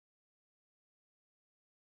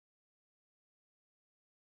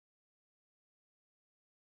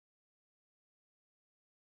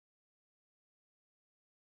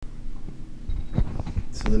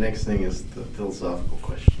So the next thing is the philosophical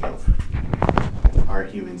question of, are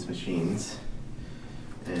humans machines?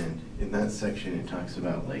 And in that section it talks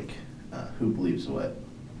about like who believes what.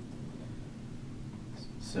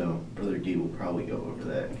 So Brother D will probably go over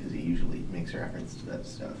that because he usually makes reference to that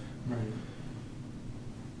stuff. Right.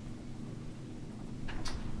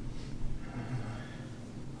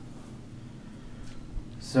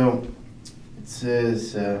 So it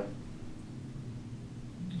says,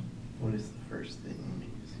 what is the first thing? Let me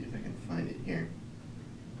see if I can find it here.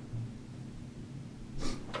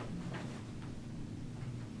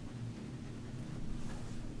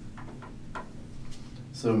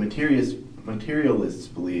 So materialists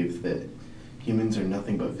believe that humans are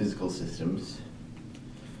nothing but physical systems.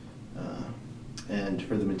 And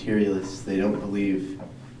for the materialists, they don't believe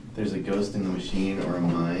there's a ghost in the machine or a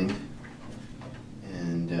mind.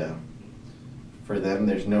 And for them,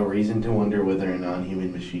 there's no reason to wonder whether a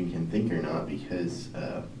non-human machine can think or not, because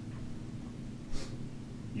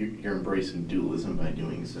you're embracing dualism by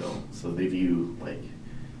doing so. So they view like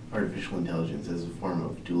artificial intelligence as a form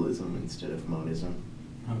of dualism instead of monism.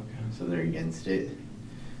 Okay. So they're against it.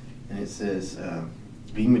 And it says,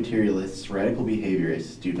 being materialists, radical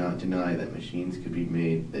behaviorists do not deny that machines could be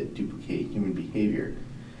made that duplicate human behavior.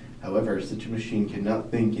 However, such a machine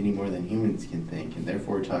cannot think any more than humans can think, and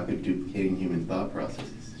therefore talk of duplicating human thought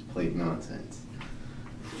processes is plain nonsense.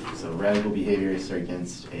 So radical behaviorists are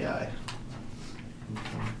against AI.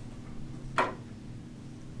 Okay.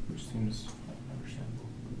 Which seems understandable.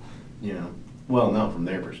 You know, well, not from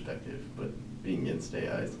their perspective, but being against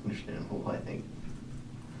AI is understandable, I think.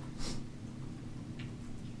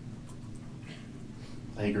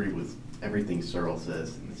 I agree with everything Searle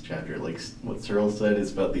says in this chapter. Like, what Searle said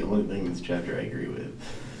is about the only thing in this chapter I agree with.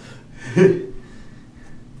 So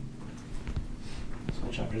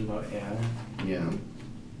the chapter's about AI? Yeah.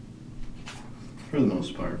 For the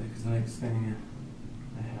most part. Because the next thing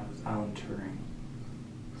I have is Alan Turing.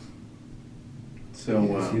 So,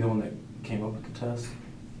 is he the one that came up with the test?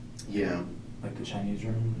 Yeah. Like the Chinese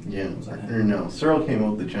room? Yeah. Was that Or him? no, Searle came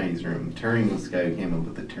up with the Chinese room. Turing was the guy who came up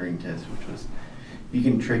with the Turing test, which was, you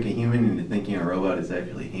can trick a human into thinking a robot is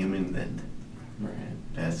actually human, then Right.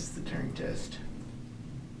 that's the Turing test.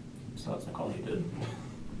 So that's like all he did.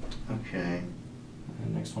 Okay. And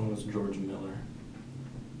the next one was George Miller.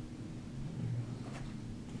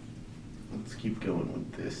 Let's keep going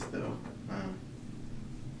with this, though.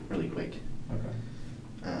 Really quick.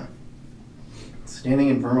 Okay. Standing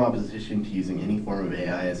in firm opposition to using any form of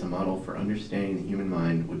AI as a model for understanding the human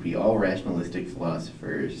mind would be all rationalistic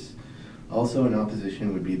philosophers. Also in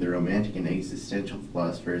opposition would be the romantic and existential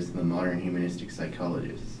philosophers and the modern humanistic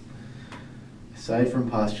psychologists. Aside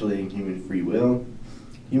from postulating human free will,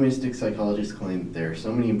 humanistic psychologists claim that there are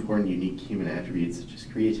so many important unique human attributes such as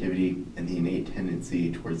creativity and the innate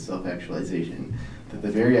tendency towards self-actualization that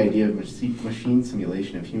the very idea of machine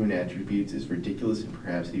simulation of human attributes is ridiculous and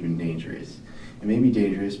perhaps even dangerous. It may be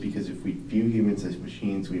dangerous because if we view humans as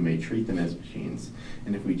machines, we may treat them as machines,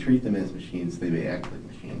 and if we treat them as machines, they may act like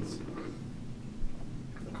machines.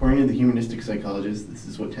 According to the humanistic psychologists, this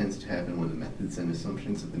is what tends to happen when the methods and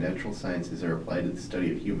assumptions of the natural sciences are applied to the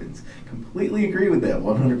study of humans. Completely agree with that,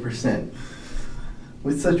 100%.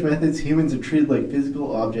 With such methods, humans are treated like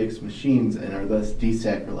physical objects, machines, and are thus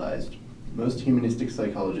desacralized. Most humanistic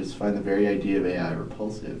psychologists find the very idea of AI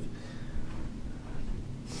repulsive.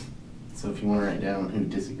 So if you want to write down who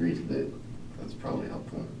disagrees with it, that's probably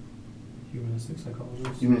helpful. Humanistic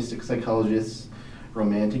psychologists? Humanistic psychologists,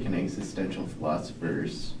 romantic and existential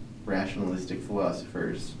philosophers, rationalistic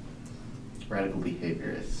philosophers, radical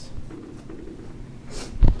behaviorists.